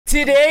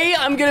Today,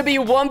 I'm gonna be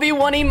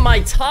 1v1ing my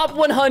top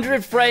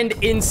 100 friend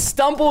in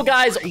Stumble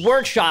Guy's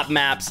workshop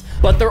maps,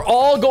 but they're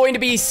all going to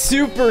be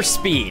super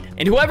speed.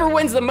 And whoever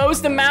wins the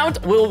most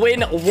amount will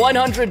win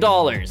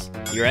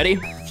 $100. You ready?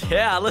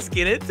 Yeah, let's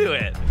get into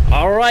it.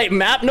 All right,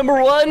 map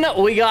number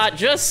 1, we got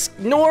just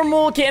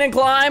normal cannon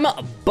climb,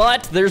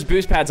 but there's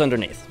boost pads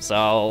underneath.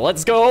 So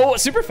let's go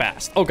super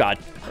fast. Oh God.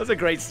 That was a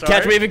great start.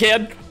 Catch me if you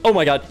can. Oh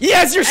my God.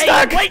 Yes, you're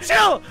stuck. Wait,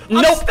 chill.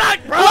 Nope. I'm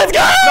stuck, bro. Let's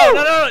go.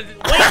 No.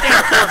 Wait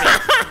there for me.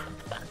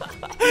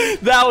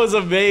 That was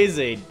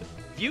amazing.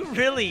 You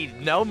really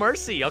no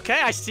mercy. Okay,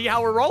 I see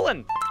how we're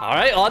rolling. All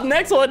right, on the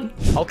next one.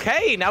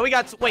 Okay, now we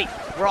got. Wait,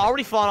 we're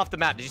already falling off the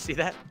map. Did you see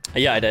that?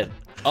 Yeah, I did.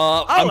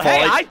 Oh, I'm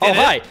hey, falling. I did Oh, it.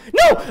 hi.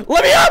 No,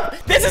 let me up.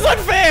 This is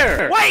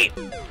unfair. Wait.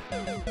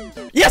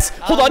 Yes,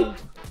 hold on.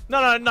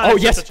 No. Oh,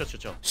 yes.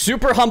 Chill.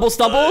 Super humble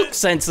stumble,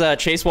 since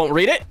Chase won't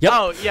read it. Yep.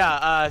 Oh,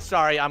 yeah,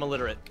 sorry, I'm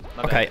illiterate.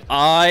 My Okay, bad.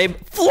 I'm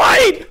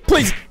flying.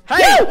 Please. Hey.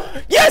 No.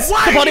 Yes.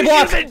 Why the are bunny you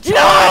block. using No.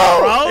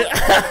 taunt,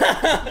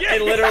 bro?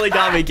 It literally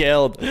got me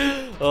killed.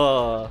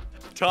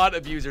 Taunt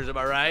abusers, am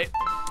I right?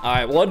 All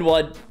right,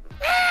 1-1.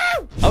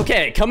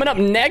 Okay, coming up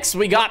next,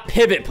 we got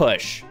pivot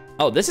push.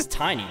 Oh, this is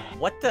tiny.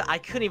 What the? I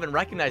couldn't even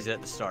recognize it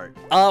at the start.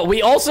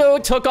 We also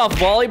took off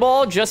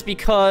volleyball just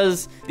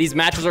because these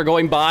matches are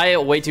going by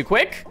way too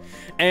quick.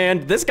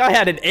 And this guy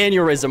had an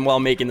aneurysm while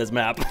making this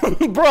map.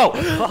 Bro,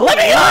 let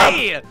me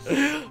up!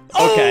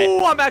 Okay.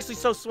 Oh, I'm actually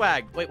so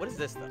swag. Wait, what is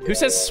this though? Who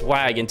says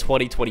swag in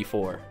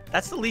 2024?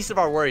 That's the least of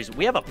our worries.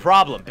 We have a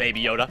problem,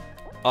 Baby Yoda.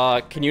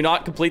 Can you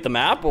not complete the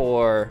map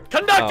or?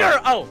 Conductor!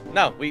 Oh,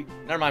 no,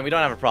 never mind. We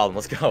don't have a problem.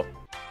 Let's go.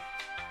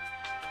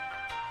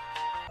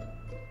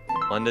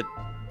 1 to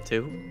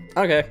 2.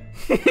 Okay.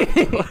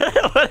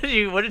 Where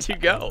did you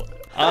go?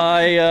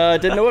 I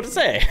didn't know what to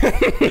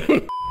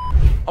say.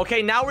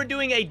 Okay, now we're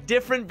doing a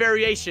different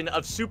variation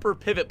of super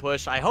pivot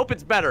push. I hope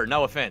it's better.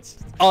 No offense.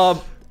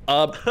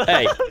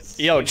 Hey,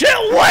 yo,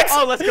 chill. What?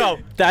 Oh, let's go.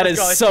 That Let's is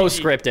go, so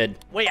STG. scripted.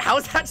 Wait, how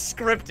is that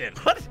scripted?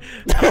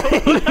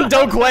 What?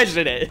 Don't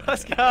question it.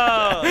 Let's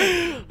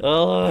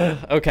go.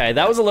 Okay,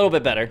 that was a little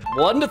bit better.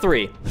 1 to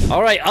 3.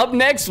 All right, up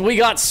next we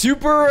got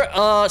Super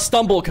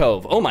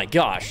StumbleCove. Oh my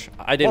gosh,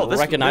 I didn't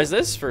recognize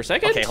this for a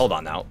second. Okay, hold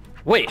on now.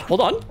 Wait, hold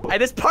on. Hey,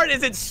 this part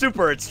isn't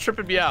super. It's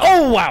tripping me out.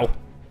 Oh wow.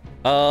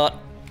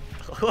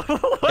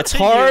 It's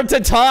hard to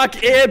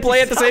talk and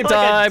play at the same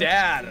time. Like a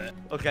dad.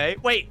 Okay,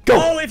 wait. Go.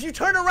 Oh, if you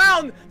turn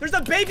around, there's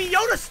a Baby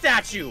Yoda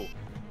statue.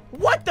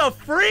 What the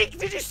freak?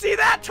 Did you see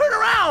that? Turn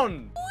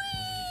around.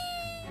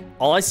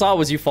 All I saw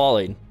was you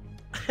falling.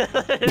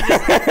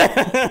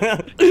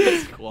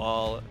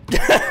 Squall.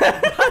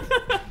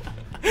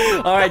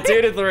 All right,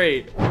 2 to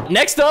 3.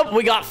 Next up,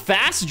 we got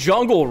fast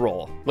jungle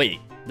roll. Wait,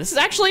 this is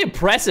actually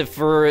impressive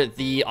for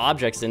the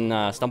objects in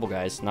Stumble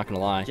Guys. Not gonna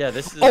lie. Yeah,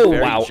 this is. Oh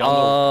very wow.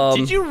 jungle.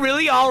 Did you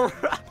really all?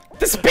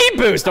 The speed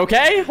boost,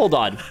 okay? Hold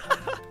on.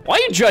 Why are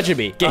you judging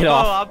me? Get it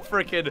off. Oh, I'm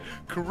freaking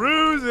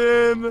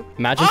cruising.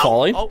 Imagine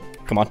falling. Oh,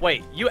 come on.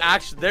 Wait, you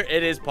actually,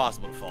 it is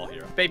possible to fall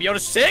here. Baby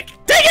Yoda's sick?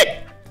 Dang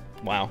it!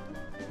 Wow.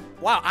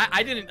 Wow,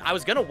 I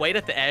was gonna wait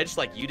at the edge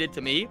like you did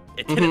to me.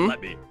 It didn't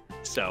let me.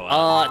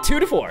 So, 2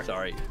 to 4.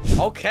 Sorry.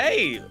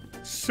 Okay,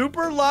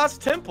 Super Lost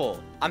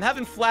Temple. I'm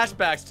having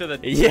flashbacks to the,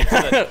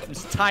 to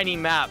the tiny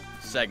map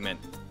segment.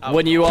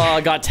 When you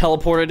got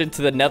teleported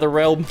into the nether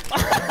realm.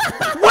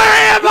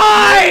 Where am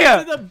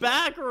I? To the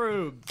back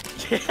room.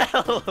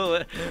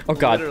 Oh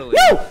God. Literally.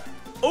 No!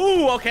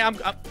 Ooh, okay, I'm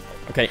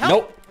Okay,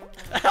 help.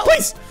 nope.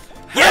 Please!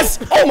 Yes!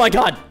 Oh my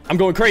God! I'm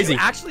going crazy. You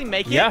actually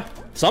make it? Yeah,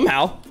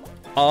 somehow.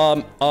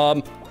 Wow.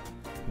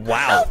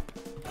 Help.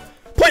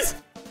 Please!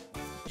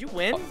 Did you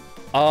win?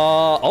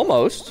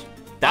 Almost.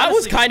 That Honestly,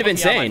 was kind of you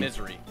put me out of my insane.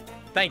 misery.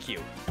 Thank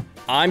you.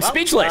 I'm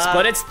speechless,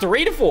 but it's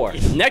 3 to 4.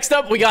 Next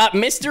up, we got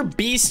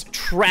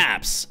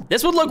SuperBeastTraps.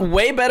 This would look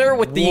way better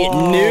with the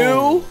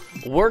new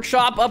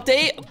workshop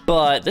update,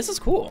 but this is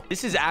cool.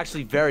 This is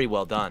actually very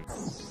well done.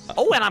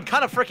 Oh, and I'm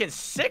kind of freaking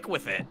sick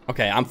with it.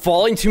 Okay, I'm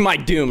falling to my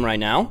doom right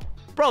now.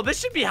 Bro, this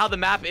should be how the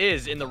map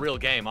is in the real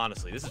game,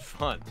 honestly. This is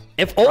fun.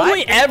 If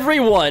only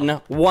everyone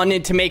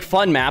wanted to make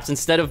fun maps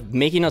instead of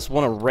making us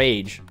want to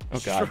rage. Oh,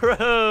 God. True.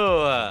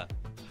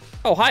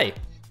 Oh, hi.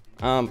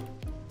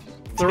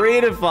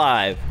 3 to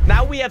 5.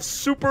 Now we have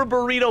Super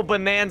Burrito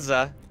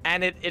Bonanza,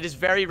 and it is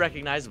very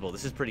recognizable.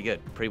 This is pretty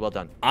good. Pretty well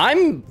done.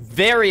 I'm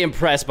very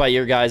impressed by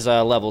your guys'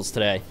 levels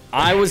today.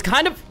 I was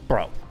kind of...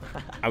 Bro,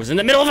 I was in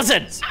the middle of a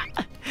sentence.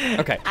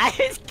 Okay. I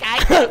was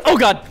kind of... Oh,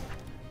 God.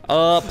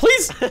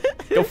 Please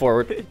go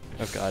forward.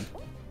 Oh, God.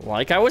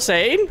 Like I was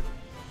saying...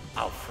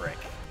 Oh, frick.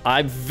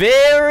 I'm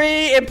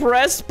very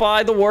impressed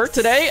by the work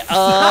today.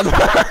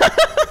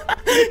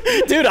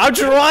 Dude, I'm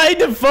trying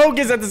to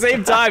focus at the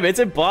same time. It's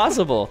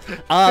impossible.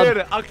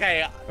 Dude,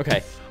 okay.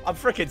 Okay. I'm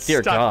freaking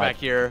Dear stuck God. back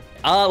here.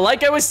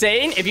 Like I was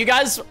saying, if you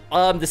guys,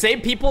 the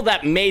same people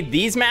that made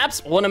these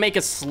maps want to make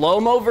a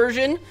slow-mo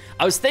version,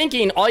 I was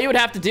thinking all you would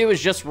have to do is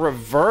just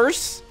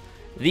reverse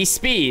the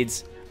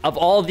speeds of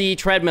all the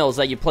treadmills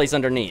that you place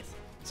underneath.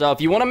 So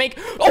if you want to make...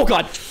 Oh,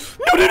 God.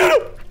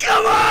 No.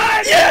 Come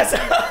on! Yes!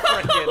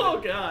 Frickin'. Oh,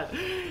 God.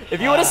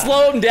 If you want to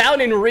slow them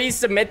down and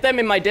resubmit them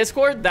in my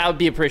Discord, that would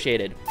be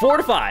appreciated. 4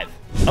 to 5.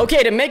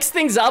 Okay, to mix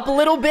things up a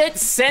little bit,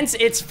 since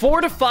it's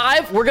 4 to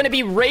 5, we're going to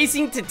be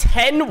racing to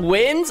 10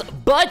 wins,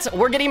 but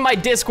we're getting my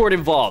Discord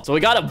involved. So we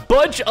got a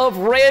bunch of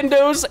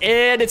randos,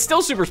 and it's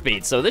still super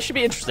speed, so this should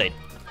be interesting.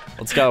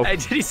 Let's go. Hey,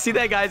 did you see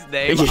that guy's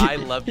name? I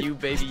love you,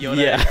 Baby Yoda.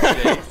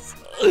 Yeah.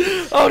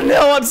 Oh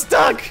no, I'm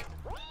stuck.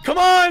 Come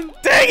on.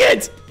 Dang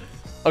it.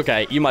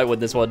 Okay, you might win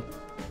this one.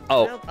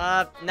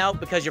 Oh. No,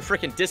 because your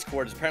freaking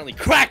Discord is apparently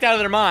cracked out of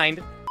their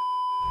mind.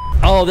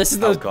 Oh, this is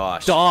the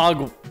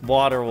dog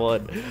water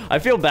one. I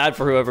feel bad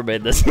for whoever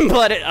made this,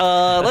 but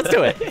let's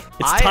do it.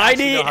 It's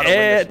tiny know how to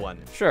and win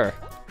this one. Sure.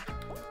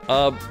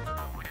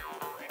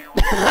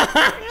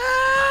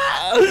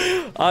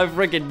 I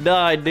freaking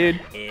died, dude.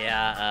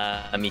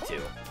 Yeah, me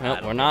too. Well,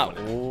 we're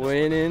not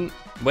winning.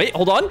 Wait,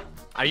 hold on.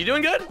 Are you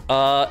doing good?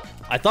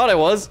 I thought I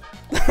was.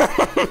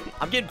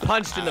 I'm getting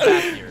punched in the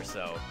back here,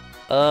 so.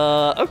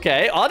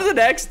 Okay, on to the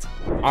next.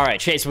 All right,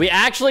 Chase, we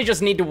actually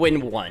just need to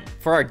win one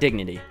for our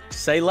dignity.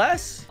 Say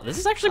less. This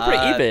is actually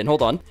pretty even.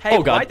 Hold on. Hey,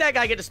 oh, God. why'd that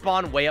guy get to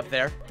spawn way up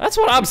there? That's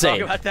what I'm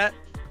saying. Talk about that.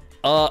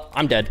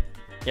 I'm dead.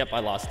 Yep, I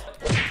lost.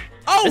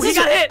 Oh, he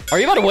got hit. Are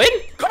you about to win?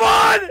 Come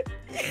on.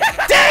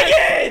 Yes. Dang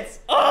it.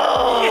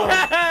 Oh.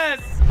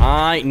 Yes.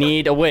 I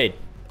need a win.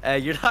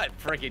 You're not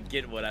freaking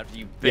getting one after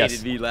you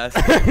baited me last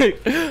time.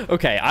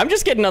 Okay, I'm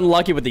just getting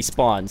unlucky with these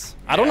spawns.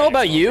 I don't know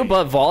about you,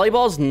 but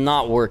volleyball's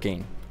not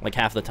working like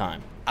half the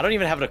time. I don't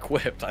even have it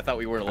equipped. I thought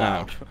we weren't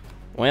allowed.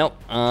 Well,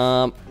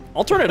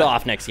 I'll turn it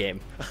off next game.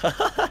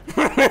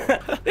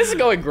 This is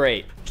going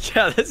great.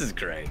 Yeah, this is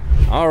great.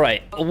 All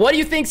right, what do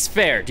you think's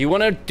fair? Do you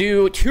want to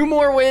do 2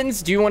 more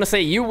wins? Do you want to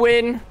say you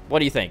win? What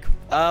do you think?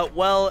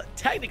 Well,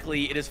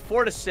 technically it is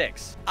 4 to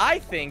 6. I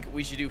think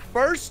we should do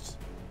first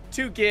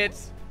to get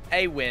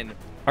a win.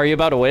 Are you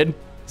about to win?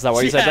 Is that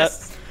why you said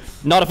that?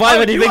 Not if I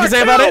have anything you to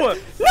say about it.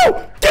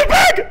 No, get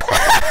back!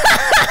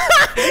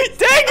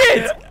 Dang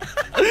it!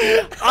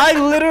 I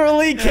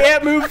literally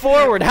can't move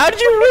forward. How did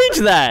you reach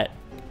that?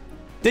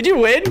 Did you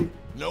win?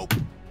 Nope.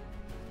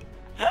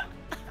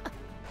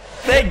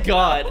 Thank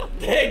God.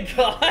 Thank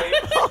God.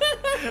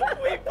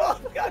 We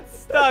both got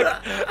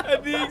stuck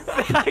at the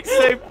exact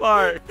same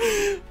part.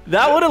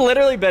 That would have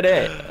literally been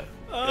it.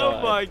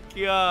 Oh my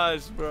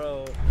gosh,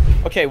 bro.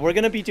 Okay, we're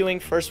gonna be doing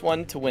first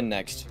one to win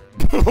next.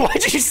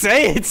 Why'd you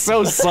say it's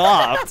so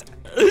soft?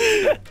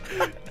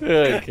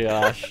 Oh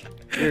gosh.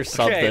 You're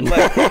something.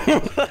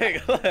 Okay,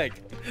 look.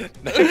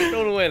 Next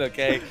one to win,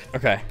 okay?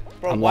 Okay.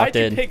 Bro, I'm why'd locked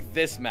you in. pick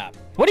this map?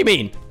 What do you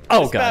mean?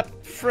 Oh this God.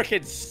 This map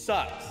frickin'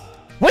 sucks.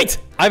 Wait!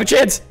 I have a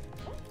chance!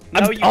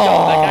 No, you don't.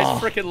 That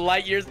guy's freaking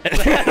light years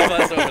ahead of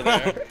us over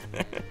there.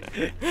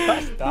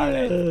 Gosh darn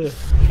it.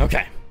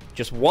 Okay.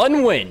 Just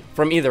 1 win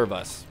from either of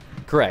us.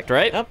 Correct,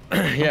 right? Yep. Yeah,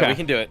 okay. we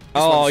can do it. This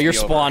oh, your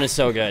spawn is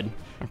so good.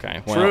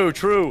 Okay. Well,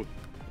 true.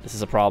 This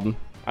is a problem.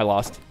 I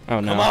lost. Oh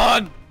no. Come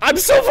on! I'm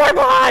so far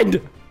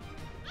behind!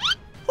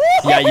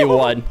 Yeah, you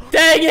won.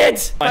 Dang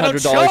it!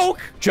 $500.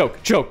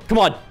 Choke. Come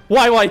on.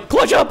 Why?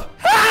 Clutch up!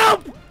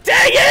 Help!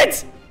 Dang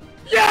it!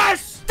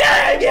 Yes!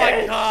 Dang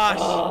it!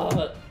 Oh my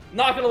gosh.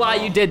 Not gonna lie,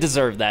 you did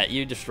deserve that.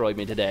 You destroyed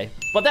me today.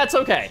 But that's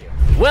okay.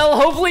 Well,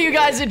 hopefully you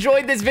guys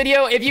enjoyed this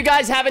video. If you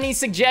guys have any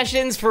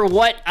suggestions for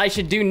what I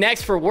should do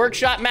next for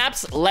workshop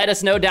maps, let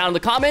us know down in the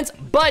comments.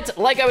 But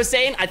like I was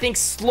saying, I think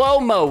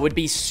slow-mo would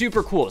be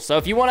super cool. So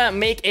if you want to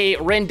make a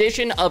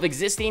rendition of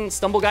existing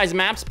Stumble Guys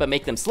maps, but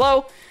make them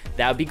slow,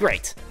 that would be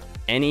great.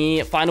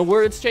 Any final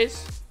words,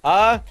 Chase?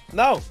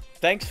 No.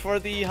 Thanks for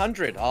the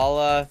 100.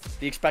 I'll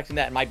be expecting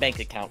that in my bank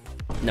account.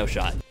 No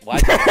shot.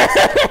 What?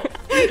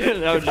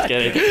 No, I'm just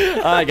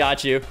kidding. I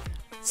got you.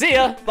 See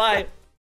ya. Bye.